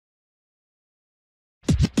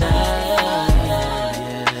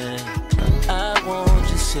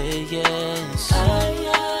say yes.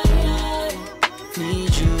 I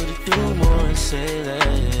need you to do more and say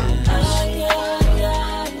less.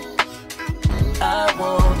 I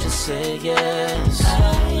won't just say yes.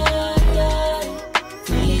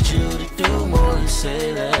 Need you to do more and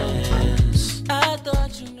say less. I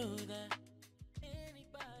thought you knew that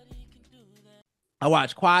anybody can do that. I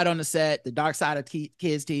watched Quiet on the Set, The Dark Side of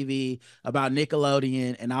Kids TV, about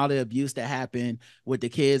Nickelodeon and all the abuse that happened with the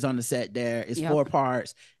kids on the set there. It's 4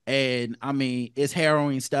 parts. And I mean, it's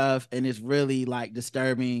harrowing stuff, and it's really like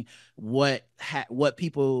disturbing what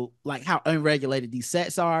people like, how unregulated these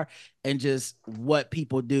sets are, and just what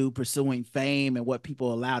people do pursuing fame and what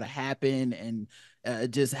people allow to happen,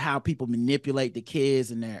 and just how people manipulate the kids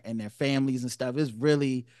and their families and stuff. It's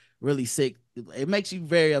really, really sick. It makes you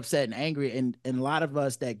very upset and angry. And a lot of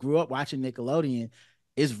us that grew up watching Nickelodeon,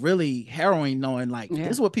 is really harrowing knowing like this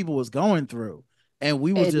is what people was going through, and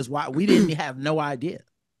we was we didn't have no idea.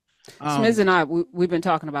 Smiz and I, we've been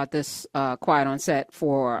talking about this Quiet on Set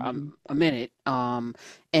for a minute.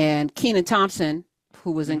 And Kenan Thompson,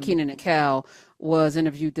 who was in Kenan Kel, was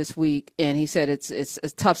interviewed this week, and he said it's a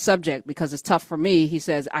tough subject because it's tough for me. He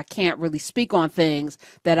says, I can't really speak on things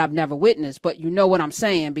that I've never witnessed, but you know what I'm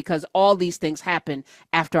saying, because all these things happened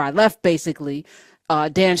after I left, basically.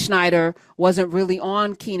 Dan Schneider wasn't really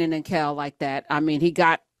on Kenan and Kel like that. I mean, he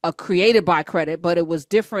got a created by credit, but it was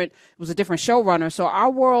different. It was a different showrunner. So our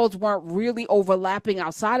worlds weren't really overlapping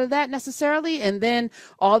outside of that necessarily. And then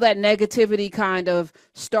all that negativity kind of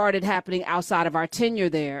started happening outside of our tenure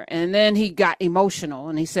there. And then he got emotional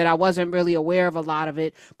and he said, I wasn't really aware of a lot of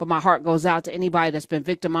it, but my heart goes out to anybody that's been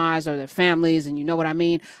victimized or their families. And you know what I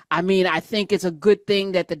mean? I think it's a good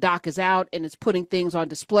thing that the doc is out and it's putting things on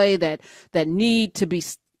display that need to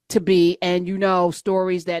be, and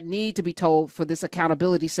stories that need to be told for this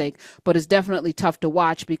accountability's sake. But it's definitely tough to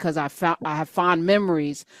watch because I have fond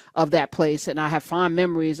memories of that place, and I have fond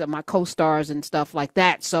memories of my co-stars and stuff like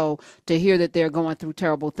that. So to hear that they're going through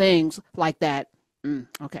terrible things like that,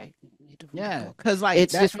 okay. Yeah, because like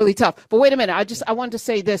it's just really tough. But wait a minute, I wanted to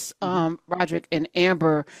say this, Roderick and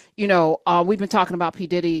Amber. We've been talking about P.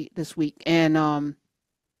 Diddy this week, and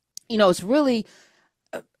it's really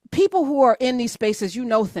people who are in these spaces,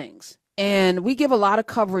 things, and we give a lot of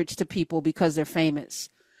coverage to people because they're famous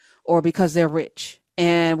or because they're rich.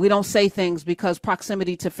 And we don't say things because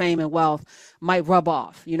proximity to fame and wealth might rub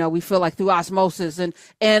off. We feel like through osmosis, and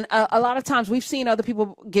a lot of times we've seen other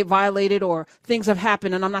people get violated or things have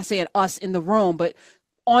happened. And I'm not saying us in the room, but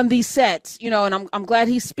on these sets, and I'm glad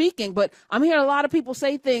he's speaking, but I'm hearing a lot of people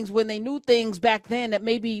say things when they knew things back then that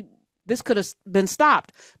maybe this could have been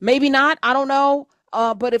stopped. Maybe not. I don't know.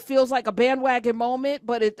 But it feels like a bandwagon moment,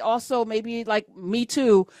 but it also maybe like Me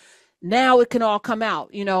Too. Now it can all come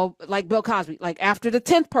out, like Bill Cosby, like after the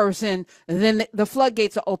 10th person, then the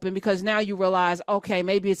floodgates are open because now you realize, okay,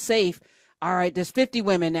 maybe it's safe. All right, there's 50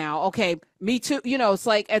 women now. Okay, Me Too. It's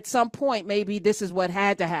like at some point, maybe this is what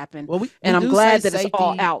had to happen. Well, and I'm glad that it's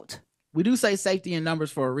all out. We do say safety in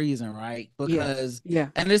numbers for a reason, right? Because,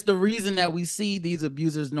 and it's the reason that we see these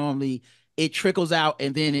abusers normally. It trickles out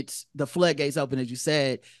and then it's the floodgates open, as you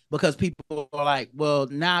said, because people are like, well,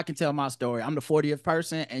 now I can tell my story. I'm the 40th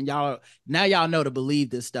person and y'all know to believe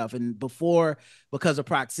this stuff. And before, because of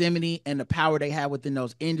proximity and the power they have within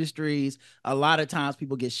those industries, a lot of times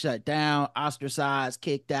people get shut down, ostracized,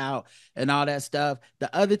 kicked out, and all that stuff.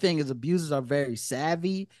 The other thing is abusers are very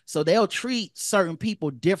savvy, so they'll treat certain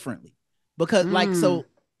people differently because so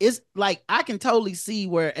it's like, I can totally see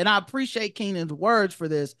where, and I appreciate Kenan's words for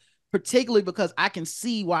this, particularly because I can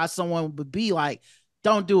see why someone would be like,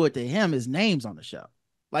 don't do it to him. His name's on the show.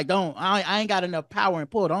 Like, I ain't got enough power and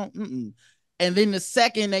pull. And then the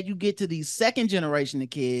second that you get to these second generation of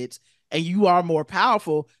kids and you are more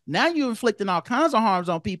powerful, now you're inflicting all kinds of harms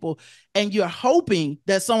on people. And you're hoping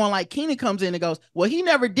that someone like Kenan comes in and goes, well, he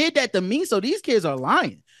never did that to me, so these kids are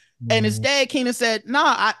lying. And instead, Kenan said,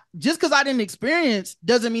 nah, just because I didn't experience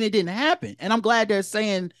doesn't mean it didn't happen. And I'm glad they're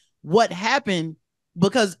saying what happened,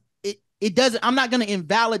 because it doesn't, I'm not going to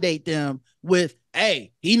invalidate them with,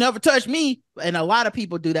 hey, he never touched me. And a lot of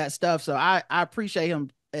people do that stuff. So I appreciate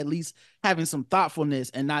him at least having some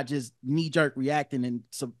thoughtfulness and not just knee-jerk reacting and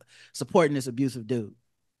supporting this abusive dude.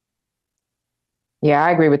 Yeah,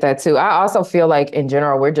 I agree with that too. I also feel like in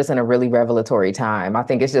general, we're just in a really revelatory time. I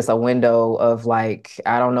think it's just a window of like,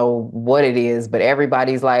 I don't know what it is, but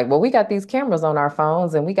everybody's like, well, we got these cameras on our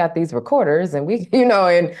phones and we got these recorders and we,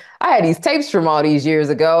 and I had these tapes from all these years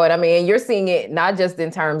ago. And I mean, you're seeing it not just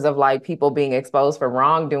in terms of like people being exposed for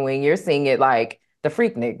wrongdoing, you're seeing it like the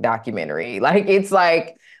Freaknik documentary. Like, it's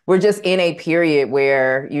like we're just in a period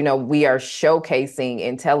where, you know, we are showcasing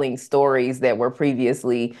and telling stories that were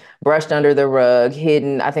previously brushed under the rug,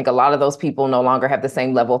 hidden. I think a lot of those people no longer have the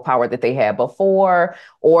same level of power that they had before,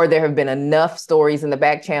 or there have been enough stories in the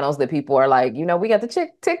back channels that people are like, you know, we got the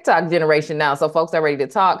TikTok generation now, so folks are ready to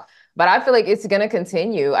talk. But I feel like it's going to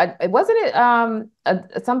continue. Wasn't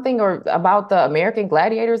it something or about the American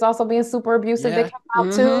Gladiators also being super abusive that came out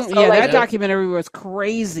too? So, yeah, like, that documentary was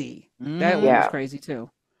crazy. That one was crazy too.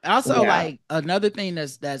 Also, like, another thing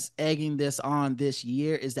that's egging this on this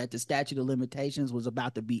year is that the statute of limitations was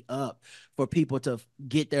about to be up for people to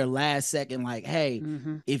get their last second. Like, hey,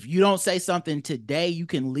 if you don't say something today, you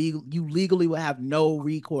legally will have no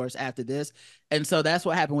recourse after this. And so that's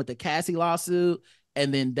what happened with the Cassie lawsuit.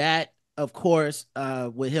 And then that, of course,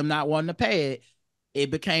 with him not wanting to pay it, it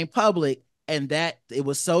became public, and that it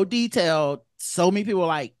was so detailed. So many people were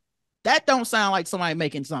like, that don't sound like somebody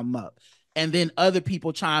making something up. And then other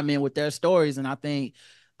people chime in with their stories. And I think,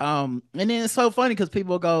 and then it's so funny because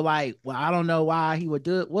people go like, well, I don't know why he would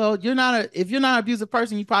do it. Well, if you're not an abusive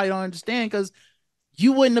person, you probably don't understand, because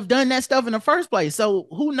you wouldn't have done that stuff in the first place. So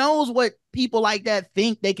who knows what people like that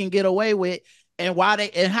think they can get away with, and why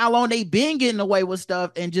and how long they been getting away with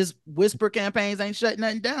stuff, and just whisper campaigns ain't shutting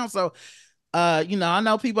nothing down. So, you know, I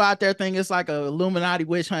know people out there think it's like a Illuminati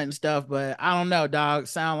witch hunt and stuff, but I don't know, dog.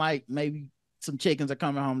 Sound like maybe some chickens are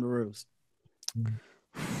coming home to roost.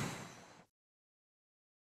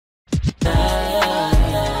 I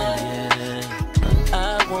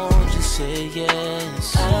want you say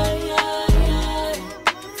yes. I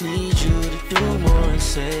need you to do more and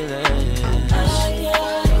say that.